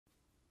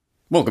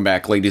Welcome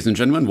back, ladies and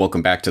gentlemen.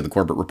 Welcome back to the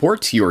Corbett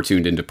Report. You are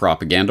tuned into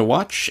Propaganda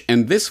Watch,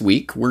 and this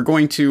week we're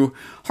going to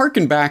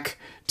harken back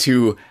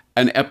to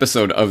an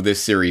episode of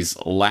this series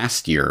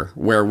last year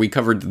where we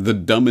covered the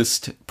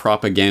dumbest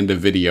propaganda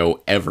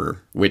video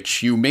ever,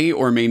 which you may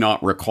or may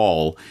not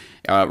recall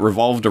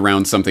revolved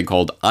around something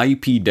called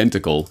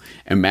IP-dentical,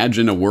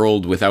 Imagine a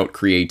World Without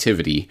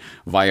Creativity,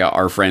 via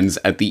our friends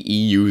at the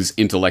EU's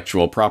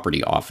Intellectual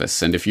Property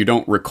Office. And if you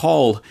don't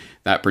recall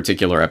that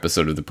particular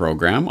episode of the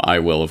program, I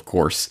will, of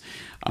course,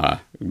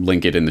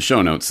 link it in the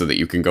show notes so that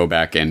you can go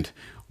back and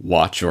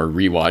watch or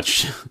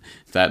rewatch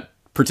that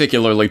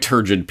particularly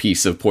turgid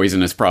piece of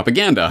poisonous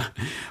propaganda.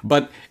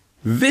 But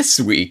this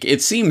week, it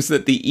seems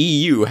that the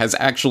EU has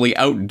actually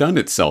outdone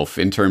itself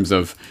in terms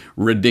of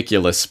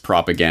ridiculous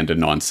propaganda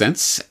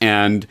nonsense,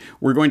 and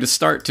we're going to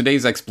start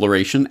today's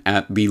exploration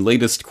at the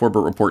latest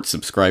Corbett Report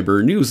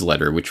subscriber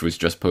newsletter, which was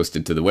just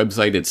posted to the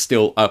website. It's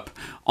still up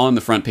on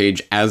the front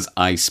page as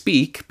I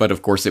speak, but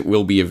of course it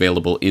will be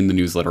available in the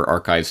newsletter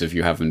archives if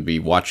you happen to be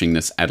watching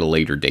this at a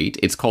later date.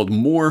 It's called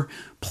More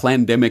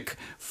Plandemic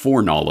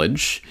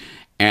Foreknowledge,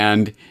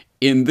 and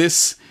in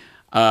this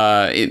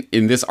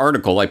in this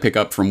article, I pick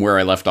up from where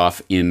I left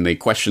off in the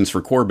Questions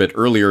for Corbett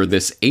earlier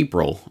this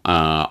April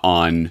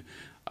on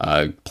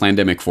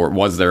Plandemic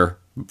Was there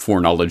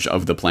foreknowledge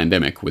of the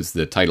plandemic was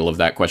the title of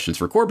that Questions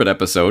for Corbett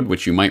episode,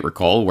 which you might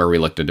recall, where we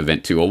looked at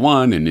Event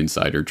 201 and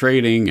insider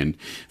trading and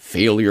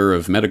failure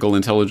of medical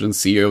intelligence,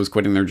 CEOs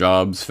quitting their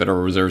jobs,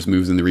 Federal Reserve's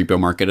moves in the repo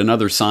market, and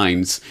other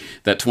signs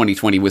that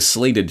 2020 was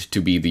slated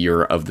to be the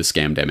year of the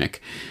scamdemic.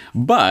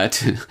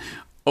 But,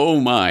 oh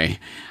my...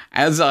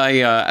 As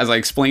I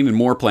explained in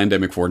More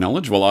Plandemic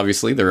Foreknowledge, well,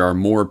 obviously there are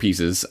more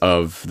pieces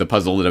of the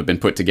puzzle that have been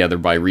put together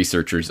by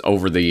researchers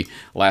over the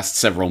last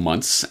several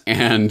months,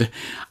 and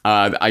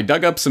I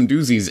dug up some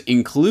doozies,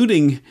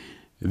 including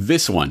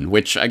this one,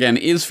 which again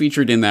is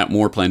featured in that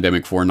More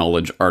Plandemic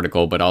Foreknowledge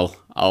article, but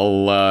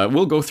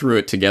we'll go through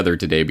it together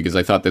today because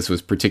I thought this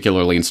was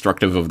particularly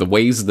instructive of the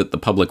ways that the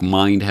public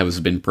mind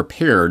has been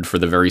prepared for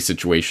the very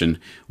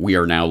situation we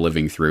are now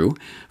living through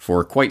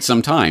for quite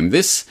some time.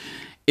 This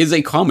is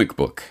a comic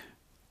book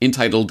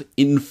entitled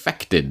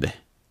Infected,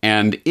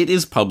 and it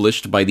is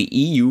published by the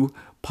EU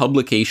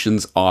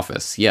Publications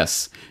Office.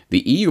 Yes,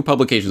 the EU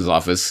Publications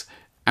Office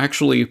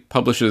actually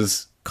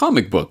publishes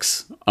comic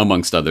books,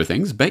 amongst other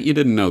things. Bet you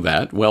didn't know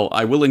that. Well,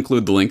 I will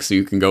include the link so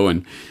you can go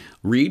and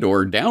read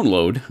or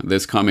download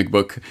this comic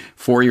book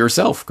for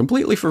yourself,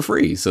 completely for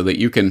free, so that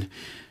you can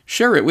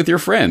share it with your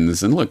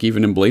friends. And look,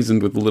 even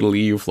emblazoned with the little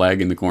EU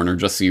flag in the corner,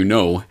 just so you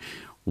know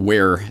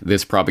where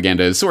this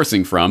propaganda is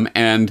sourcing from.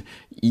 And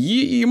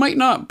you might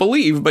not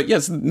believe, but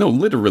yes, no,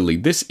 literally,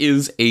 this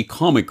is a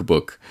comic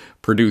book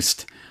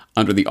produced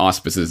under the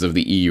auspices of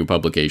the EU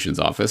Publications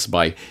Office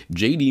by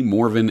J.D.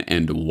 Morvan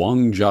and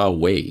Wang Jia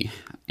Wei.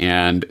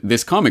 And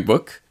this comic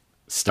book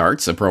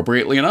starts,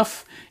 appropriately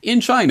enough,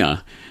 in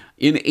China,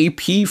 in a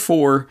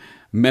P4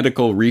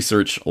 medical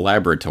research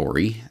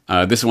laboratory,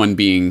 this one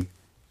being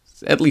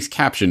at least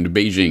captioned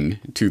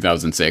Beijing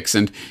 2006.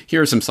 And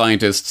here are some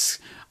scientists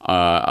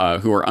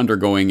who are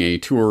undergoing a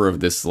tour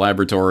of this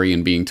laboratory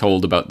and being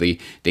told about the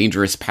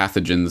dangerous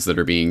pathogens that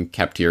are being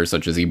kept here,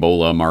 such as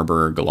Ebola,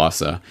 Marburg,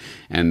 Lassa,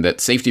 and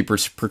that safety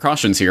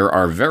precautions here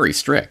are very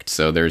strict.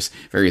 So there's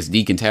various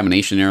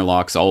decontamination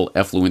airlocks, all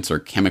effluents are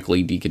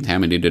chemically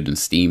decontaminated and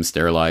steam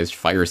sterilized,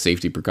 fire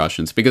safety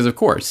precautions, because of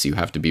course you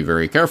have to be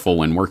very careful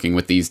when working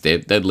with these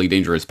deadly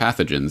dangerous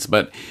pathogens.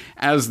 But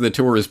as the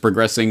tour is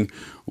progressing,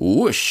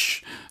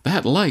 whoosh!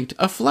 That light,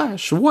 a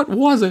flash, what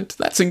was it?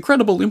 That's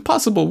incredible,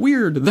 impossible,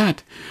 weird,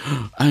 that,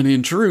 an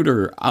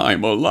intruder,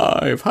 I'm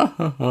alive, ha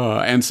ha ha.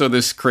 And so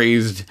this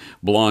crazed,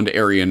 blonde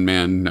Aryan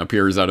man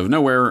appears out of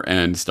nowhere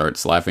and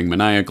starts laughing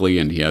maniacally,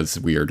 and he has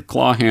weird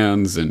claw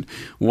hands, and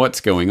what's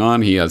going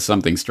on? He has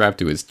something strapped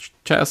to his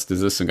chest.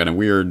 Is this some kind of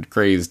weird,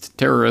 crazed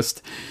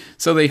terrorist?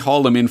 So they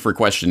haul him in for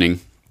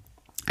questioning,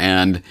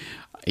 and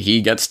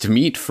he gets to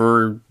meet,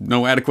 for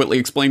no adequately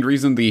explained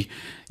reason, the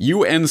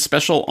UN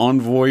Special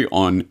Envoy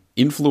on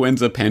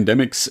Influenza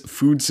Pandemics,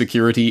 Food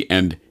Security,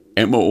 and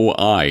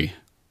MOI,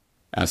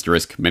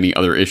 asterisk, many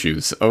other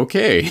issues.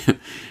 Okay.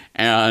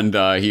 And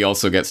he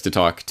also gets to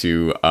talk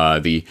to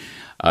the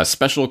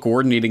Special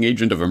Coordinating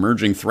Agent of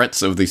Emerging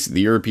Threats of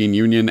the European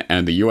Union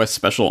and the U.S.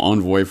 Special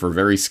Envoy for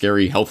Very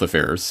Scary Health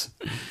Affairs.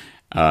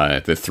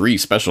 The three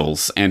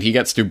specials. And he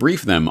gets to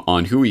brief them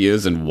on who he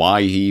is and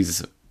why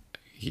he's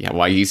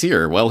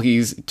here. Well,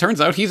 turns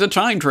out he's a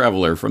time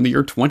traveler from the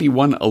year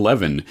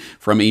 2111,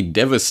 from a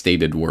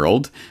devastated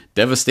world.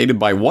 Devastated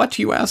by what,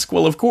 you ask?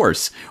 Well, of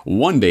course,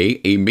 one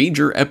day a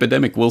major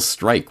epidemic will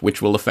strike,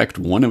 which will affect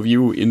one of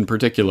you in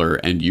particular,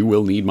 and you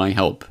will need my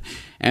help.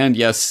 And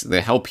yes,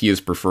 the help he is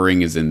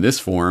preferring is in this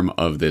form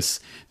of these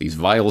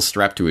vials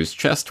strapped to his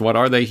chest. What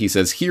are they? He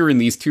says, here in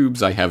these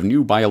tubes I have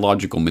new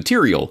biological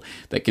material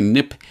that can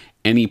nip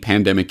any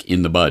pandemic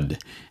in the bud.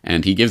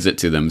 And he gives it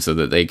to them so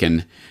that they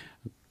can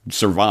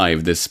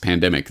survive this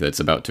pandemic that's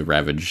about to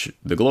ravage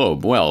the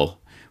globe. Well,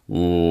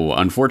 Oh,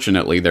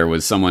 unfortunately, there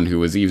was someone who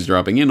was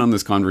eavesdropping in on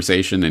this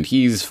conversation, and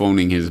he's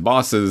phoning his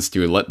bosses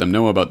to let them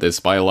know about this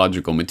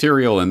biological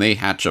material, and they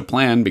hatch a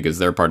plan because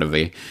they're part of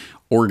a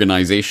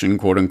organization,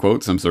 quote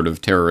unquote, some sort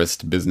of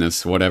terrorist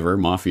business, whatever,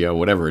 mafia,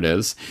 whatever it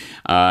is.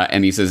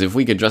 And he says, if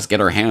we could just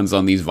get our hands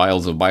on these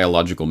vials of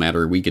biological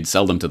matter, we could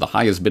sell them to the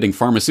highest bidding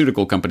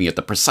pharmaceutical company at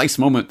the precise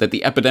moment that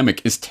the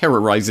epidemic is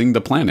terrorizing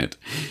the planet.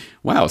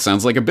 Wow,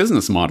 sounds like a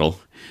business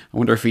model. I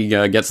wonder if he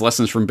gets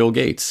lessons from Bill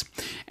Gates.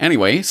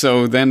 Anyway,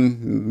 so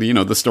then,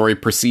 the story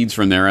proceeds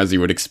from there as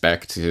you would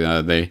expect.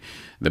 The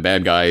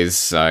bad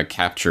guys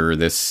capture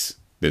this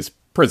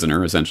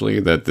prisoner, essentially,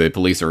 that the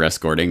police are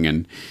escorting,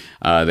 and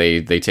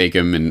they take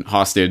him in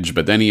hostage,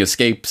 but then he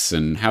escapes,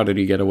 and how did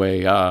he get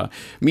away?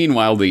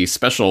 Meanwhile, the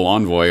special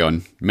envoy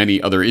on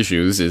many other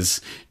issues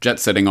is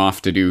jet-setting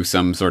off to do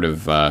some sort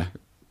of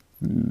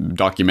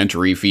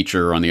documentary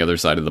feature on the other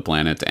side of the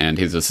planet, and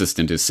his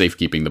assistant is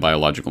safekeeping the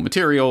biological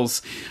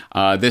materials.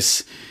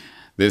 This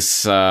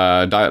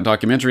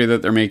documentary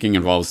that they're making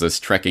involves this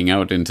trekking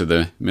out into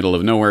the middle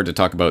of nowhere to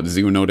talk about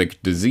zoonotic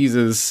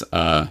diseases,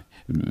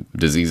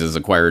 diseases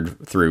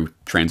acquired through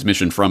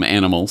transmission from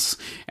animals.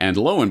 And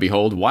lo and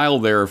behold, while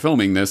they're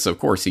filming this, of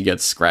course, he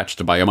gets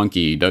scratched by a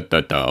monkey.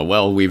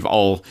 Well, we've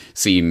all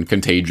seen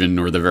Contagion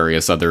or the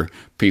various other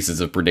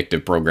pieces of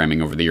predictive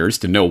programming over the years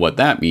to know what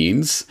that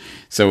means.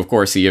 So, of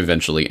course, he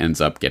eventually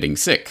ends up getting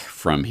sick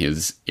from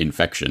his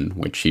infection,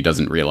 which he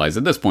doesn't realize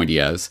at this point he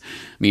has.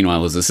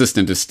 Meanwhile, his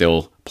assistant is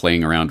still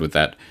playing around with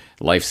that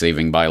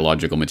life-saving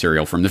biological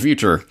material from the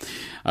future.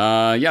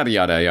 Yada,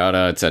 yada,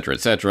 yada, etc.,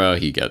 etc.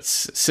 He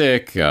gets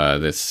sick.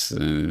 This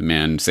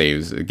man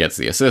gets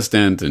the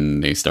assistant,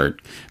 and they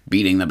start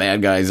beating the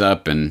bad guys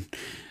up,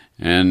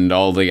 and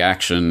all the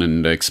action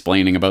and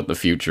explaining about the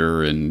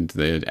future and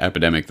the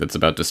epidemic that's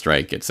about to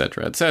strike,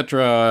 etc.,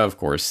 etc. Of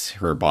course,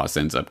 her boss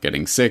ends up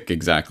getting sick,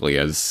 exactly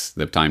as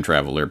the time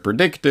traveler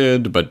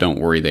predicted, but don't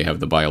worry, they have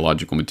the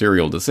biological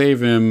material to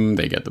save him.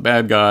 They get the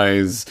bad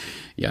guys,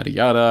 yada,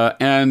 yada,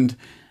 and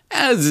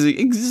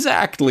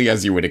exactly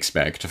as you would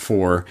expect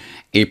for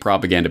a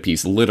propaganda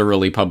piece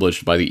literally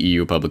published by the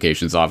EU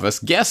Publications Office,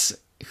 guess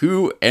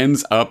who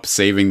ends up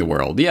saving the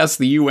world? Yes,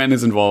 the UN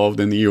is involved,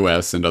 in the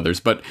US and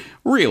others, but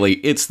really,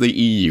 it's the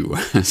EU.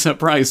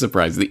 Surprise,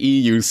 surprise, the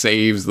EU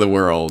saves the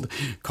world.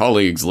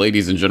 Colleagues,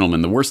 ladies and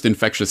gentlemen, the worst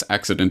infectious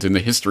accident in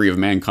the history of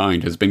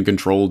mankind has been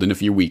controlled in a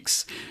few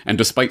weeks, and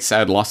despite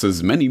sad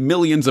losses, many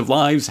millions of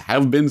lives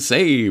have been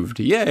saved.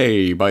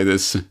 Yay, by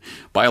this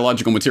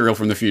biological material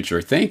from the future.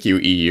 Thank you,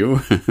 EU.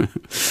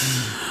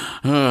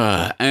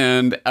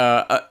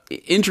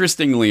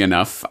 Interestingly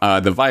enough,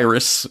 the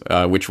virus,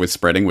 which was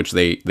spreading, which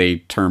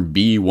they term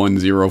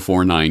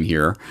B1049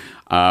 here,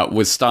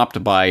 was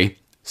stopped by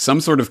some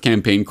sort of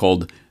campaign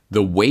called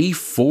The Way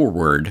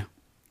Forward,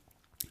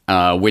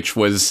 which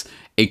was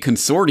a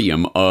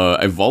consortium,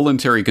 a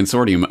voluntary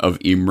consortium of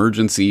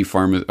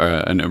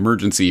an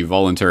emergency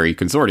voluntary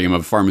consortium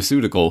of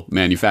pharmaceutical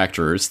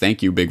manufacturers.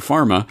 Thank you, Big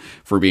Pharma,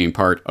 for being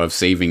part of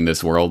saving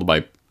this world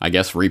by, I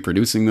guess,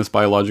 reproducing this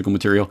biological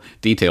material.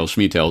 Details,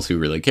 schmetails, who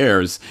really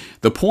cares?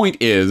 The point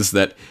is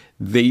that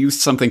they used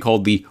something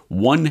called the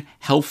One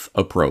Health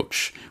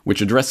approach,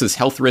 which addresses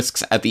health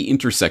risks at the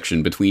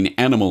intersection between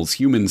animals,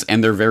 humans,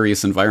 and their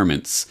various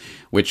environments,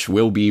 which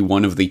will be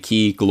one of the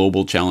key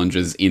global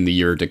challenges in the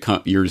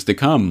years to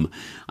come.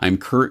 I'm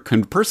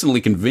personally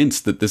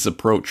convinced that this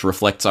approach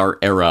reflects our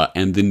era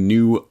and the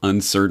new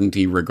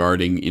uncertainty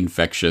regarding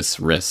infectious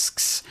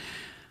risks.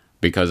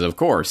 Because, of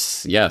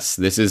course, yes,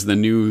 this is the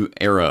new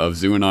era of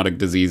zoonotic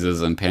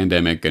diseases and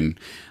pandemic and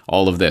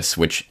all of this,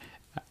 which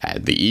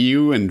the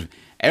EU and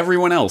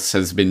everyone else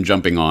has been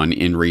jumping on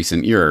in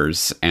recent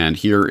years. And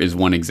here is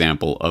one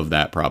example of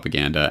that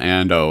propaganda.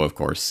 And, oh, of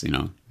course,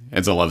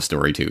 it's a love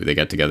story, too. They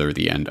get together at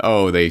the end.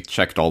 Oh, they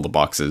checked all the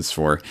boxes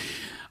for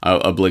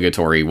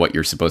obligatory what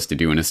you're supposed to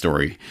do in a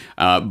story.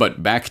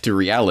 But back to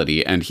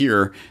reality. And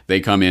here they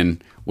come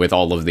in with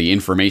all of the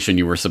information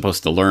you were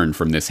supposed to learn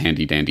from this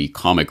handy-dandy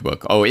comic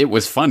book. Oh, it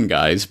was fun,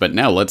 guys, but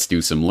now let's do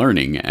some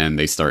learning. And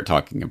they start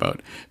talking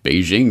about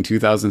Beijing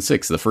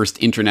 2006, the first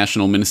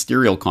international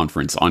ministerial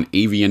conference on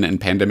avian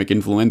and pandemic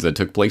influenza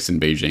took place in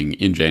Beijing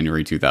in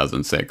January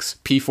 2006.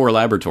 P4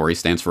 Laboratory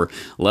stands for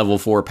Level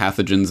 4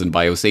 Pathogens and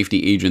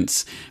Biosafety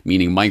Agents,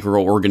 meaning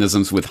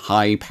microorganisms with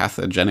high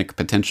pathogenic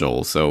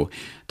potential. So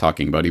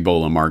talking about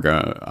Ebola,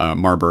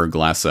 Marburg,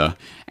 Lassa,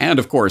 and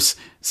of course,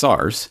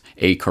 SARS,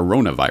 a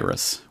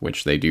coronavirus,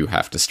 which they do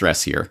have to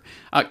stress here.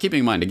 Keeping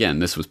in mind, again,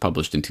 this was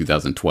published in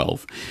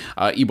 2012.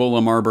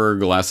 Ebola,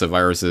 Marburg, Lassa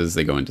viruses,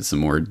 they go into some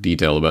more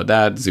detail about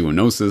that.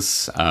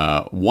 Zoonosis.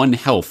 One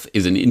Health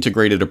is an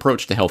integrated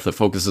approach to health that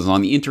focuses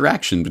on the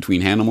interaction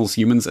between animals,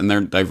 humans, and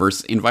their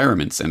diverse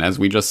environments. And as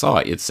we just saw,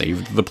 it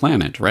saved the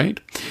planet, right?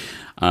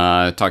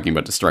 talking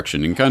about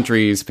destruction in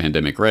countries,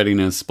 pandemic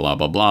readiness, blah,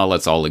 blah, blah.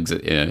 Let's all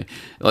invest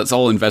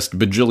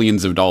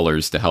bajillions of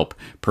dollars to help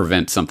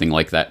prevent something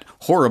like that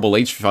horrible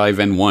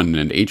H5N1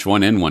 and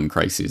H1N1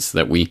 crises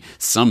that we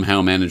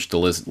somehow managed to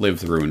live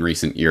through in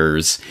recent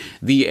years.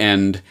 The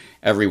end.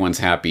 Everyone's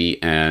happy,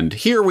 and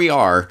here we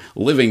are,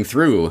 living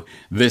through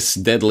this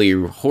deadly,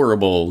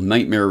 horrible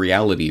nightmare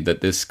reality that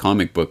this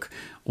comic book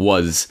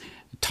was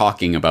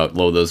talking about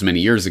those many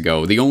years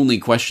ago. The only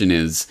question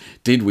is,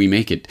 did we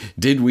make it?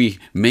 Did we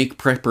make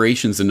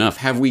preparations enough?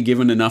 Have we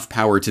given enough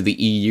power to the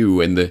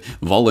EU and the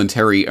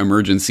Voluntary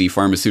Emergency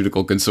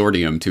Pharmaceutical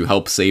Consortium to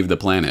help save the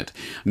planet?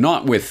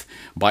 Not with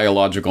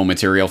biological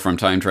material from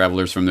time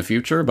travelers from the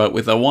future, but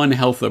with a One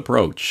Health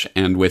approach,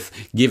 and with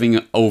giving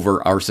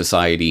over our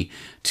society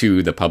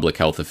to the public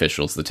health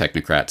officials, the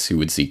technocrats who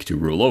would seek to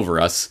rule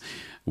over us.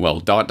 Well, ...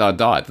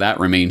 That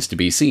remains to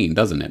be seen,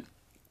 doesn't it?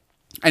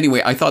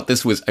 Anyway, I thought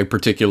this was a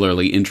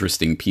particularly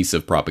interesting piece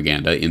of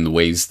propaganda in the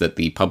ways that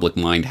the public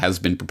mind has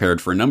been prepared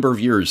for a number of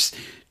years,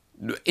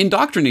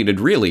 indoctrinated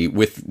really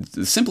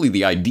with simply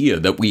the idea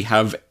that we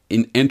have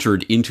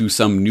entered into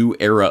some new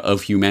era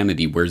of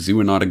humanity where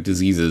zoonotic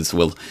diseases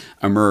will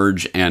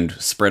emerge and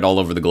spread all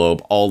over the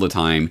globe all the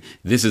time.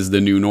 This is the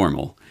new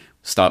normal.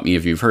 Stop me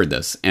if you've heard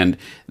this. And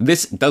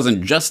this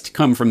doesn't just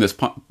come from this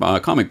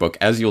comic book.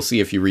 As you'll see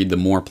if you read the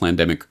More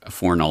Plandemic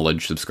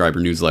Foreknowledge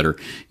subscriber newsletter,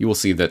 you will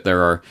see that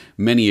there are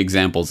many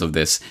examples of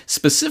this.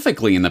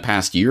 Specifically in the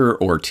past year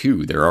or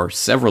two, there are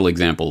several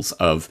examples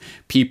of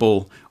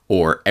people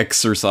or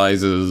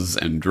exercises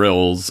and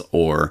drills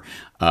or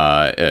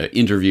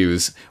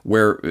interviews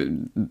where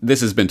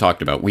this has been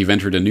talked about. We've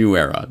entered a new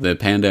era. The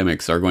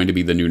pandemics are going to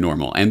be the new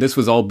normal. And this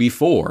was all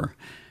before,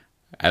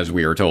 as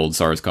we are told,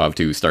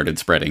 SARS-CoV-2 started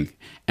spreading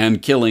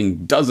and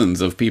killing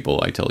dozens of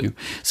people, I tell you.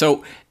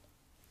 So,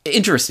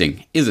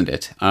 interesting, isn't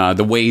it?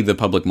 The way the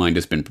public mind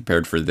has been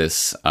prepared for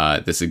this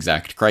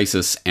exact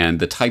crisis and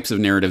the types of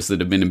narratives that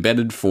have been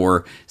embedded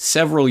for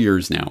several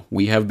years now.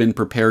 We have been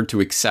prepared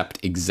to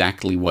accept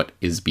exactly what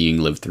is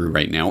being lived through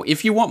right now.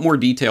 If you want more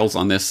details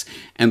on this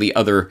and the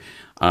other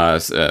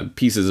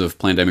pieces of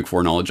Plandemic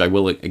Foreknowledge, I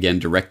will again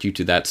direct you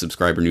to that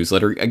subscriber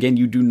newsletter. Again,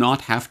 you do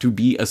not have to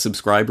be a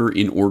subscriber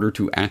in order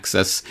to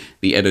access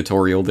the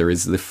editorial. There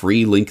is the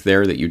free link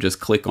there that you just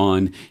click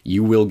on.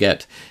 You will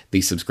get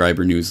the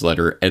subscriber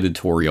newsletter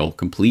editorial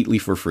completely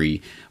for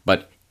free.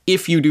 But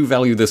if you do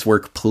value this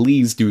work,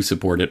 please do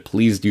support it.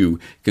 Please do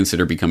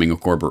consider becoming a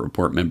Corbett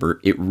Report member.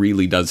 It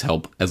really does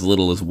help. As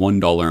little as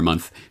 $1 a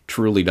month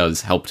truly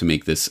does help to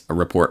make this a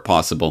report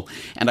possible.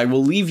 And I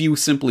will leave you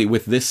simply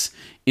with this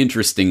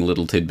interesting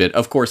little tidbit.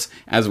 Of course,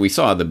 as we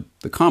saw, the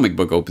comic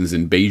book opens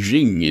in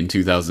Beijing in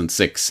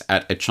 2006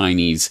 at a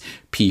Chinese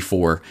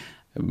P4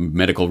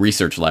 medical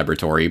research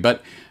laboratory.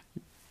 But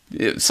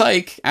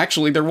psych,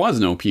 actually there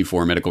was no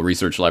P4 medical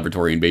research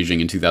laboratory in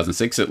Beijing in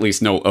 2006, at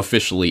least no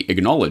officially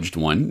acknowledged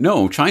one.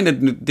 No, China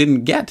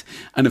didn't get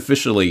an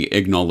officially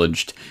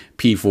acknowledged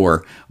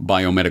P4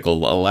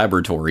 biomedical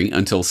laboratory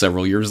until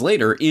several years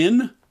later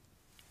in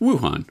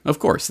Wuhan. Of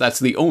course, that's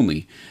the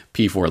only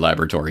P4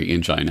 laboratory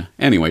in China.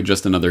 Anyway,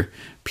 just another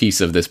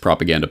piece of this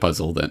propaganda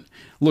puzzle that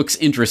looks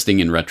interesting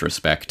in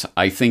retrospect.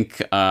 I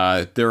think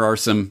there are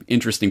some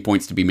interesting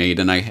points to be made,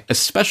 and I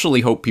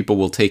especially hope people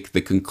will take the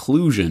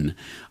conclusion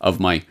of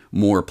my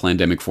More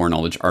Plandemic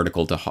Foreknowledge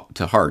article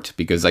to heart,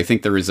 because I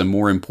think there is a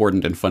more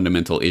important and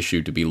fundamental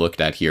issue to be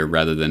looked at here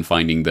rather than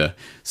finding the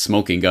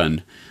smoking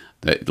gun.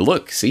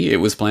 Look, see, it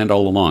was planned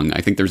all along.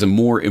 I think there's a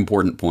more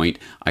important point.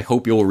 I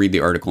hope you'll read the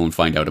article and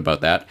find out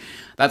about that.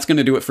 That's going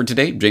to do it for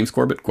today. James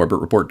Corbett,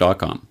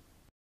 CorbettReport.com.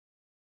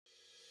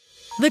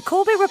 The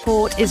Corbett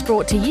Report is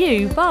brought to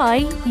you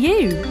by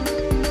you.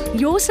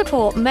 Your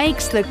support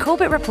makes the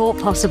Corbett Report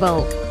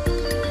possible.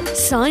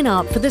 Sign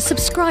up for the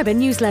subscriber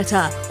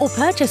newsletter or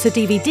purchase a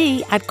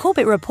DVD at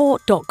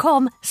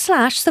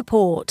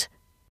CorbettReport.com/support.